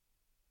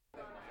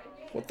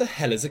What the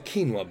hell is a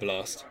quinoa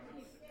blast?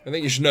 I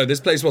think you should know, this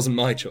place wasn't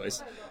my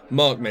choice.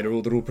 Mark made a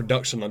rule that all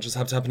production lunches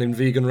have to happen in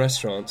vegan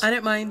restaurants. I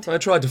don't mind. I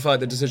tried to fight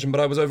the decision, but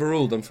I was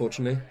overruled,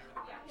 unfortunately.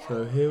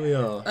 So here we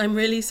are. I'm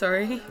really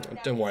sorry.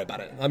 Don't worry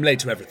about it. I'm late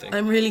to everything.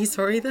 I'm really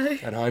sorry, though.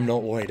 And I'm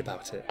not worried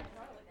about it.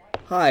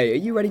 Hi, are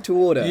you ready to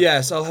order?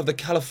 Yes, I'll have the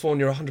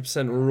California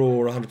 100%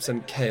 raw,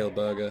 100% kale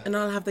burger. And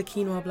I'll have the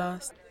quinoa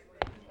blast.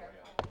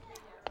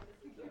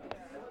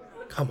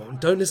 Come on,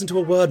 don't listen to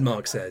a word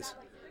Mark says.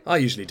 I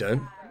usually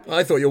don't.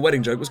 I thought your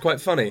wedding joke was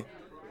quite funny.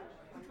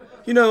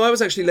 You know, I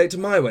was actually late to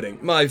my wedding.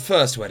 My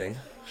first wedding.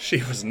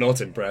 She was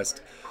not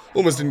impressed.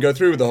 Almost didn't go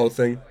through with the whole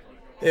thing.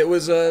 It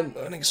was an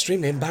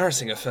extremely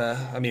embarrassing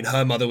affair. I mean,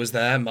 her mother was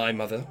there, my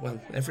mother.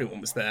 Well,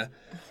 everyone was there.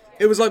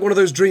 It was like one of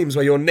those dreams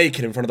where you're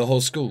naked in front of the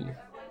whole school.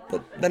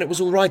 But then it was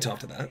all right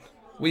after that.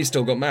 We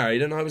still got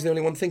married, and I was the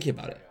only one thinking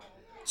about it.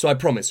 So I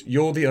promise,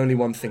 you're the only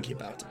one thinking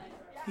about it.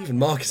 Even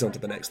Mark is on to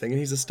the next thing, and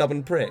he's a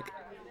stubborn prick.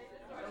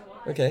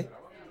 Okay.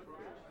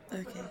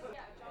 Okay.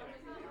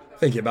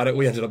 Thinking about it,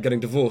 we ended up getting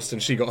divorced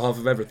and she got half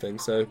of everything,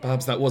 so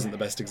perhaps that wasn't the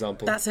best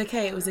example. That's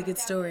okay, it was a good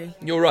story.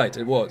 You're right,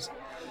 it was.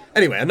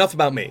 Anyway, enough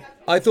about me.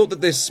 I thought that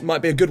this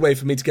might be a good way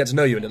for me to get to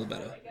know you a little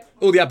better.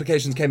 All the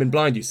applications came in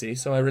blind, you see,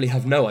 so I really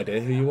have no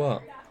idea who you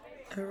are.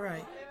 Oh,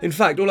 right. In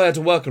fact, all I had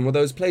to work on were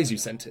those plays you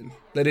sent in.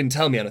 They didn't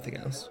tell me anything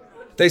else.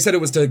 They said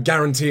it was to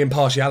guarantee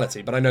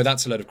impartiality, but I know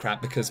that's a load of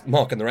crap because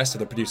Mark and the rest of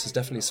the producers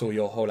definitely saw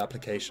your whole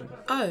application.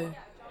 Oh.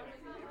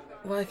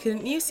 Why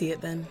couldn't you see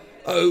it then?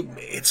 Oh,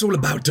 it's all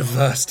about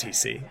diversity,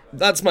 see?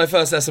 That's my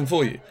first lesson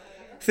for you.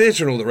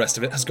 Theatre and all the rest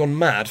of it has gone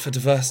mad for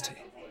diversity.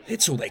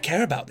 It's all they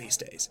care about these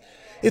days.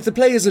 If the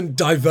play isn't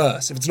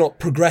diverse, if it's not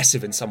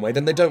progressive in some way,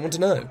 then they don't want to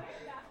know.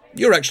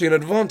 You're actually an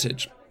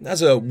advantage.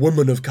 As a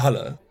woman of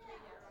colour.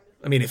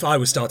 I mean, if I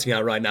was starting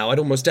out right now, I'd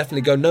almost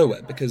definitely go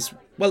nowhere because,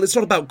 well, it's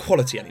not about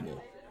quality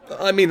anymore.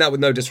 I mean that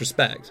with no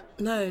disrespect.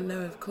 No,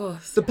 of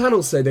course. The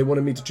panels say they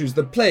wanted me to choose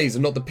the plays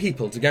and not the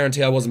people to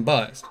guarantee I wasn't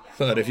biased.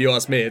 But if you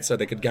ask me, it's so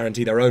they could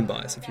guarantee their own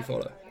bias, if you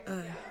follow.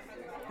 Oh.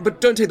 But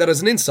don't take that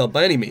as an insult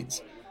by any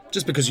means.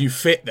 Just because you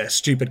fit their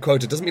stupid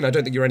quota doesn't mean I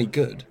don't think you're any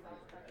good.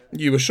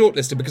 You were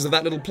shortlisted because of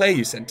that little play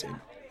you sent in.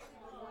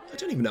 I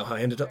don't even know how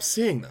I ended up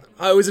seeing that.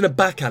 I was in a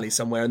back alley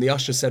somewhere and the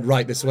usher said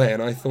right this way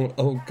and I thought,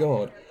 oh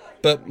God.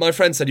 But my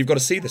friend said you've got to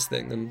see this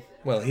thing and,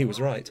 well, he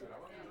was right.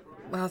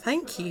 Well,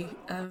 thank you.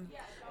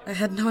 I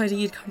had no idea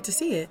you'd come to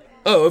see it.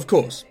 Oh, of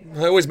course.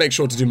 I always make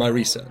sure to do my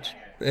research.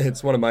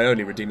 It's one of my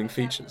only redeeming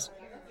features.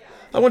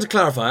 I want to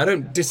clarify, I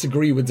don't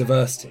disagree with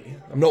diversity.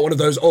 I'm not one of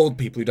those old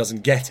people who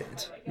doesn't get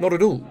it. Not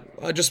at all.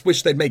 I just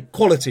wish they'd make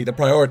quality the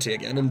priority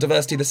again and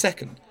diversity the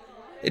second.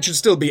 It should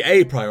still be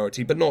a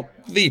priority, but not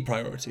the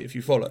priority, if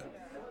you follow.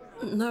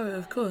 No,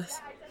 of course.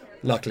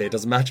 Luckily, it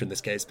doesn't matter in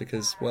this case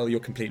because, well, you're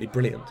completely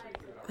brilliant.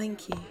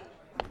 Thank you.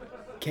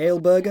 Kale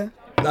burger?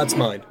 That's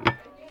mine.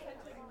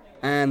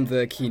 And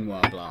the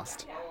quinoa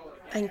blast.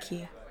 Thank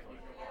you.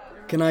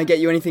 Can I get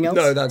you anything else?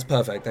 No, that's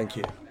perfect, thank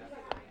you.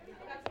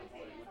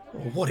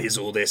 What is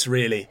all this,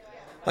 really?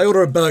 I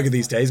order a burger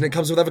these days and it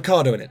comes with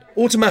avocado in it.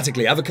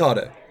 Automatically,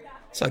 avocado.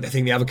 It's like they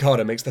think the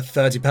avocado makes the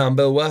 £30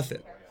 bill worth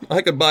it.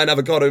 I could buy an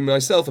avocado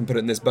myself and put it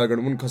in this burger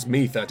and it wouldn't cost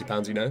me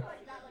 £30, you know.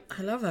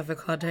 I love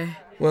avocado.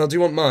 Well, do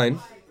you want mine?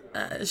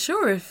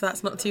 Sure, if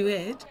that's not too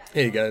weird.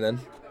 Here you go, then.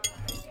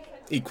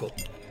 Equal.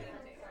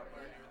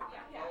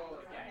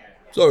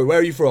 So, where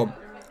are you from?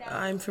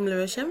 I'm from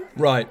Lewisham.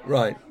 Right.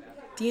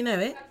 Do you know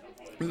it?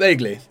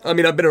 Vaguely. I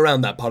mean, I've been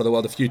around that part of the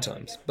world a few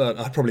times, but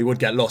I probably would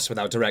get lost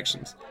without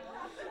directions.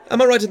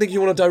 Am I right to think you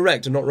want to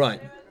direct and not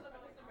write?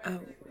 Oh,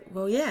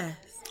 well, yes.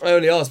 I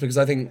only ask because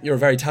I think you're a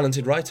very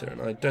talented writer,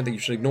 and I don't think you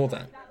should ignore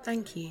that.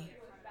 Thank you.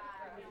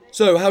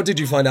 So, how did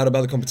you find out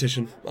about the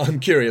competition? I'm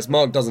curious,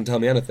 Mark doesn't tell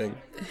me anything.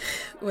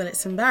 Well,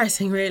 it's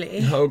embarrassing,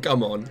 really. Oh,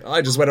 come on.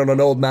 I just went on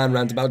an old man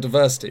rant about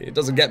diversity. It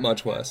doesn't get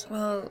much worse.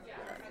 Well,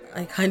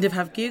 I kind of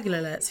have Google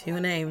alerts for your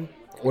name.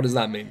 What does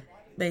that mean?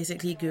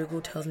 Basically, Google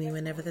tells me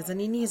whenever there's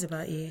any news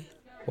about you.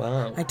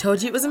 Wow. I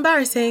told you it was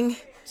embarrassing.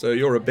 So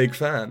you're a big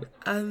fan?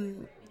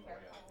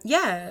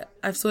 Yeah,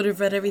 I've sort of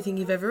read everything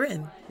you've ever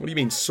written. What do you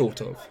mean,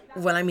 sort of?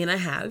 Well, I mean, I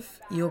have.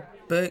 Your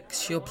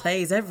books, your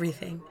plays,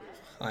 everything.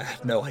 I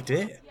had no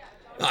idea.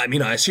 I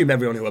mean, I assumed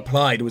everyone who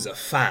applied was a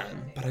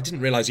fan, but I didn't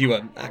realise you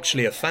were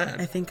actually a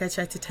fan. I think I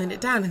tried to tone it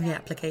down in the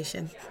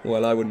application.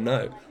 Well, I wouldn't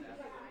know.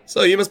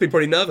 So you must be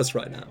pretty nervous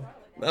right now.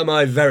 Am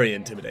I very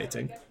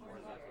intimidating?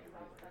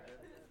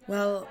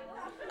 Well,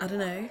 I don't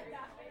know.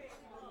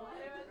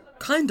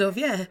 Kind of,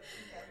 yeah.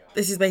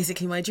 This is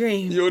basically my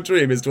dream. Your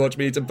dream is to watch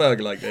me eat a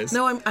burger like this?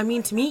 No, I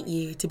mean to meet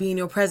you, to be in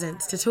your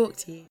presence, to talk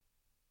to you.